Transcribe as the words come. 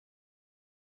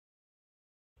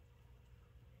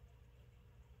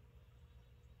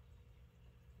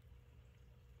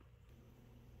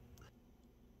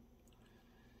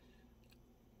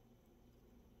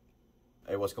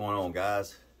Hey, what's going on,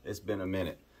 guys? It's been a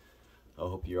minute. I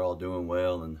hope you're all doing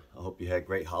well, and I hope you had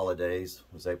great holidays,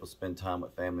 was able to spend time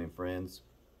with family and friends.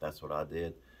 That's what I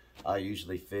did. I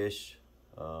usually fish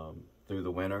through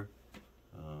the winter.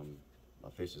 I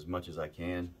fish as much as I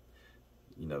can.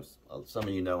 You know, some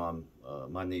of you know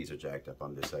my knees are jacked up.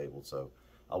 I'm disabled, so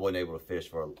I wasn't able to fish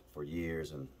for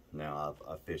years, and now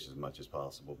I fish as much as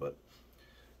possible. But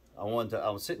I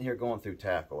was sitting here going through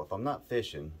tackle. If I'm not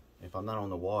fishing, if I'm not on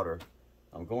the water,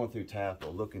 I'm going through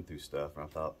tackle, looking through stuff, and I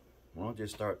thought, why don't I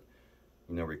just start,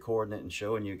 you know, recording it and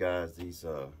showing you guys these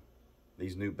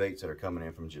new baits that are coming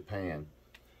in from Japan.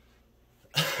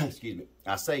 Excuse me.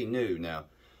 I say new now.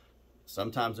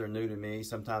 Sometimes they're new to me.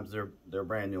 Sometimes they're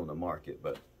brand new on the market.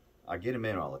 But I get them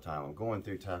in all the time. I'm going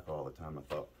through tackle all the time.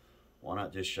 I thought, why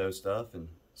not just show stuff and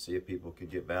see if people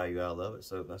could get value out of it?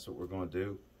 So that's what we're going to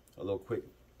do. A little quick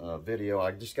video.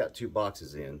 I just got 2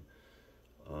 boxes in.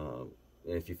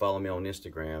 If you follow me on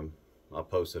Instagram, I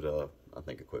posted I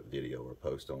think a quick video or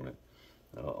post on it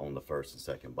on the first and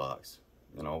second box.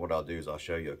 You know, what I'll do is I'll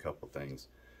show you a couple things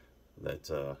that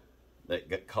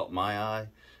caught my eye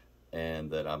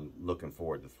and that I'm looking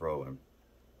forward to throwing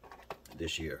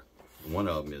this year. One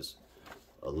of them is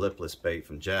a lipless bait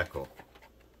from Jackal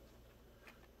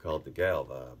called the Gal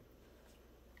Vibe.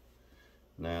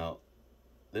 Now,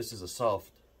 this is a soft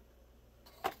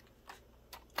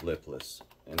lipless,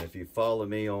 and if you follow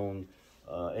me on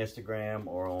Instagram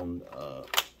or on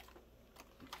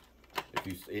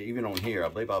even on here, I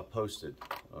believe I posted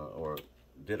or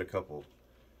did a couple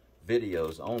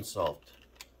videos on soft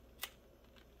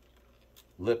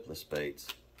lipless baits.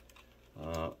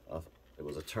 It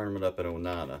was a tournament up at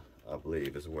Onana, I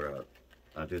believe, is where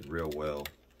I did real well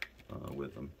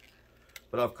with them.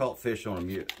 But I've caught fish on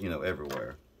them, you know,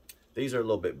 everywhere. These are a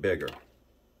little bit bigger.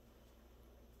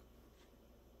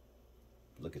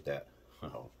 Look at that.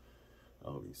 Oh,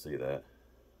 you see that?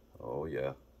 Oh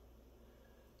yeah.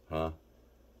 Huh?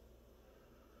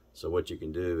 So what you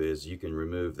can do is you can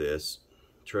remove this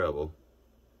treble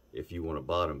if you want a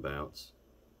bottom bounce.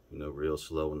 You know, real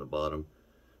slow in the bottom.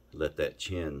 Let that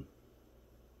chin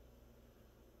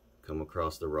come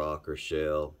across the rock or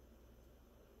shell,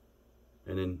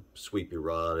 and then sweep your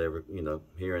rod you know,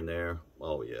 here and there.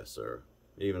 Oh yes, sir.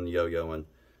 Even yo-yoing,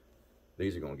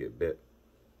 these are gonna get bit.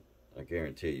 I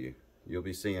guarantee you. You'll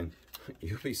be seeing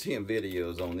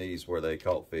videos on these where they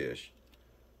caught fish.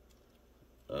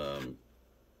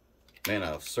 Man,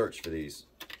 I've searched for these,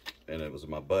 and it was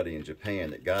my buddy in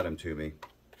Japan that got them to me,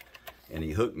 and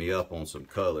he hooked me up on some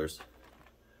colors.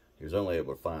 He was only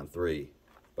able to find 3,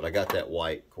 but I got that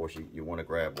white. Of course, you want to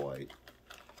grab white,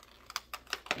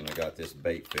 and I got this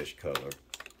bait fish color.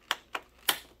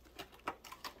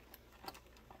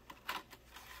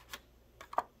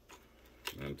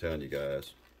 And I'm telling you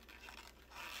guys,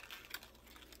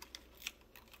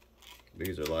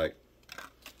 these are like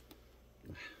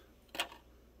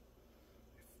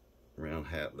around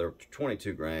half. They're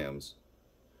 22 grams.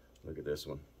 Look at this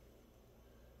one.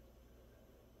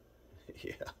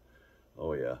 Yeah.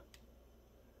 Oh yeah.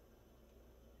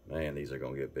 Man, these are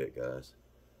gonna get big, guys.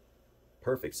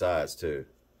 Perfect size too.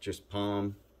 Just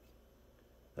palm.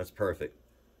 That's perfect.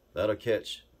 That'll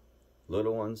catch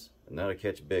little ones, and that'll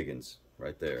catch big ones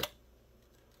right there.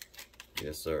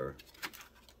 Yes, sir.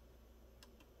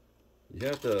 You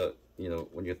have to, you know,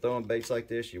 when you're throwing baits like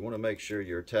this, you want to make sure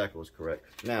your tackle is correct.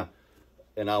 Now,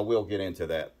 and I will get into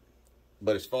that.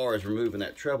 But as far as removing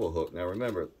that treble hook, now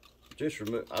remember,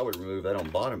 I would remove that on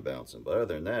bottom bouncing. But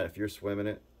other than that, if you're swimming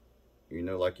it, you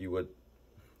know, like you would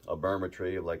a Burma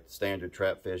tree, like standard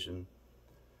trap fishing,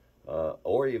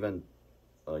 or even,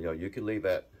 you know, you could leave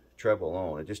that treble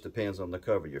on. It just depends on the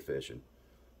cover you're fishing.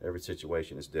 Every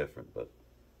situation is different. But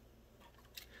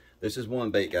this is one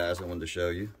bait, guys, I wanted to show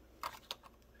you.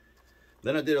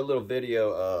 Then I did a little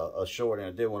video, a short, and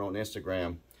I did one on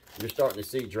Instagram. You're starting to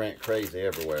see Drant Crazy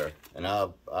everywhere, and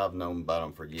I've known about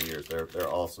them for years. They're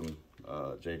awesome,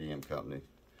 JDM company.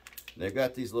 They've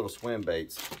got these little swim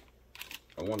baits.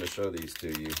 I wanted to show these to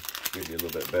you, give you a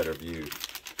little bit better view.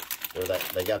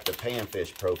 They got the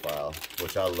panfish profile,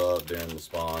 which I love during the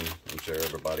spawn. I'm sure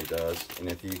everybody does. And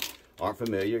if you aren't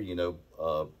familiar, you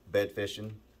know, bed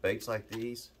fishing baits like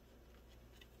these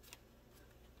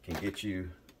can get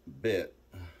you bit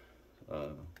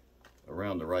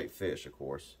around the right fish, of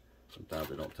course. Sometimes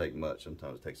it don't take much,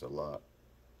 sometimes it takes a lot.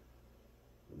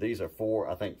 These are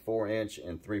 4-inch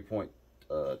and 3 point,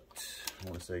 I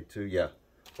want to say 2, yeah,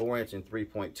 4-inch and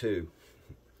 3.2.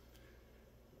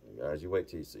 Guys, you wait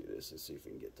till you see this. Let's see if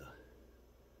we can get the...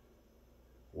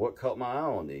 What caught my eye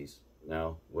on these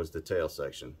now was the tail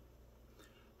section.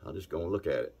 I'm just going to look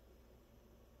at it.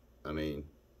 I mean,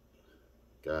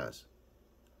 Guys,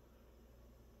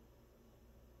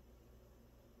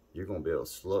 you're going to be able to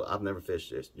slow, I've never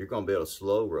fished this. You're going to be able to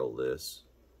slow roll this.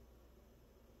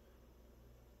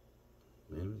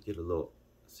 Man, let me get a little,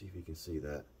 see if you can see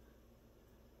that.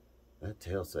 That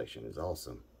tail section is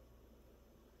awesome.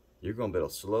 You're going to be able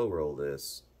to slow roll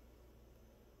this.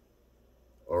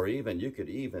 Or even, you could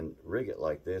even rig it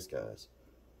like this, guys.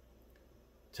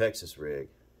 Texas rig.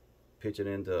 Pitch it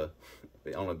into,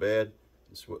 on a bed.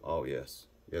 Oh, yes.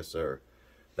 Yes, sir.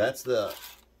 That's the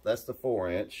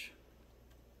 4-inch.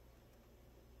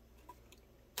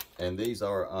 And these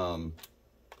are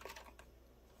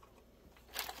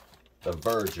the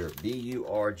Burger,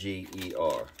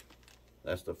 B-U-R-G-E-R.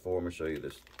 That's the 4. Let me show you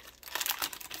this.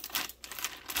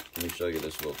 Let me show you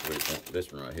this little 3-point.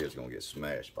 This one right here is going to get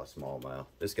smashed by smallmouth.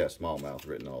 This got smallmouth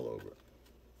written all over it.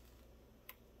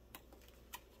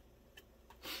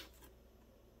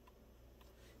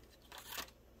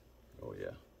 Oh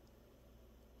yeah.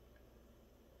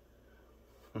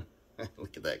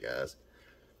 Look at that, guys.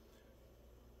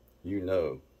 You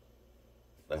know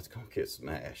that's going to get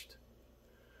smashed.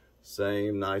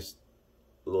 Same nice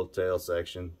little tail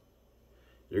section.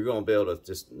 You're going to be able to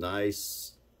just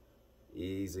nice,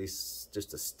 easy,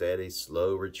 just a steady,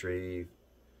 slow retrieve.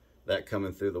 That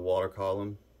coming through the water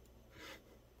column.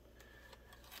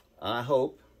 I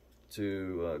hope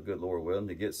to, good Lord willing,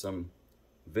 to get some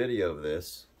video of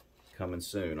this coming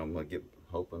soon. I'm going to get,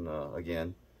 hoping,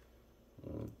 again,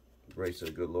 grace of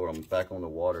the good Lord, I'm back on the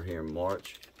water here in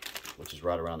March, which is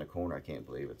right around the corner. I can't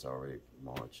believe it's already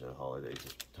March. Holidays,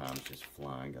 time's just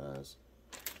flying, guys.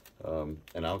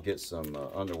 And I'll get some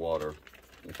underwater,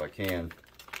 if I can,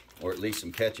 or at least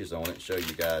some catches on it, show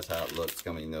you guys how it looks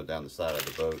coming, you know, down the side of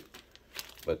the boat.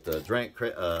 But drank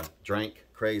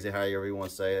crazy, however you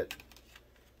want to say it,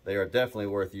 they are definitely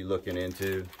worth you looking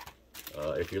into.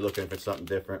 If you're looking for something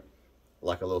different,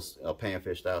 like a little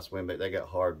panfish style swim bait, they got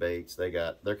hard baits.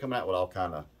 They're coming out with all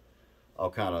kind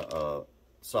of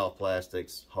soft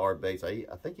plastics, hard baits. I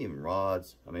think even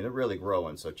rods. I mean, they're really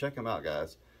growing. So check them out,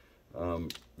 guys.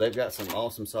 They've got some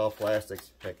awesome soft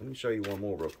plastics. Heck, let me show you one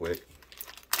more real quick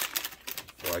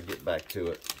before I get back to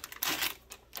it.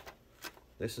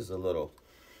 This is a little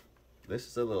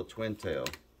twin tail.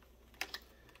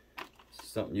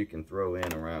 Something you can throw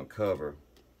in around cover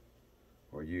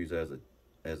or use as a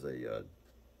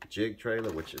jig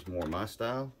trailer, which is more my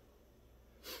style.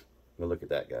 But look at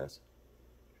that, guys.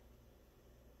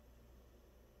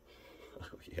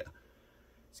 Oh yeah,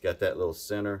 it's got that little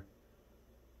center.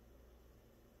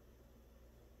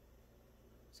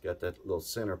 It's got that little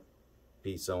center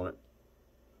piece on it,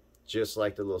 just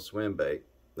like the little swim bait.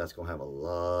 That's gonna have a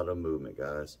lot of movement,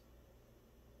 guys.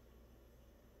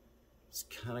 It's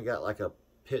kind of got like a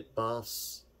pit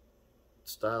boss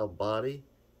style body,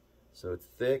 so it's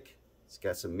thick. It's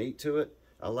got some meat to it.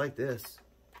 I like this.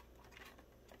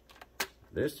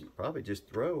 This you probably just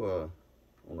throw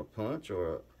on a punch,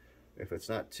 or if it's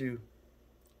not too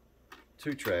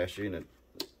trashy and it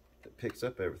picks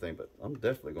up everything. But I'm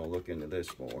definitely gonna look into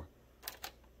this more.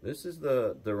 This is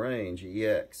the Range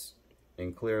EX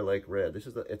in Clear Lake Red. This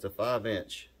is it's a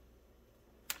 5-inch.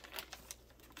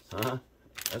 Huh?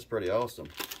 That's pretty awesome.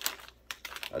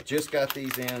 I just got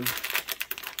these in.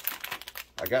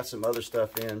 I got some other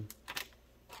stuff in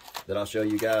that I'll show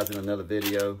you guys in another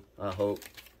video, I hope.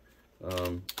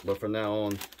 But from now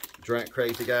on, drink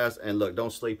crazy, guys. And look,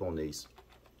 don't sleep on these.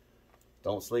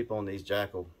 Don't sleep on these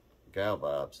Jackal Gal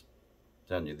vibes. I'm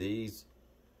telling you, these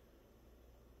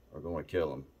are going to kill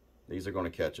them. These are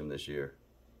going to catch them this year.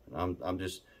 And I'm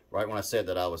just, right when I said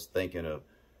that, I was thinking of,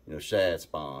 you know, shad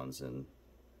spawns and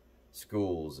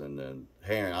schools and then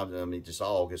herring. I mean, just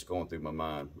all just going through my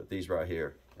mind. But these right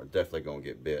here are definitely going to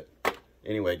get bit.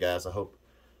 Anyway, guys, I hope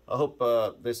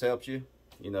this helps you.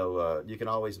 You know, you can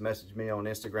always message me on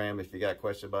Instagram if you got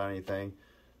questions about anything.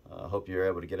 I hope you're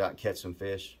able to get out and catch some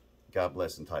fish. God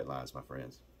bless and tight lines, my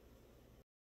friends.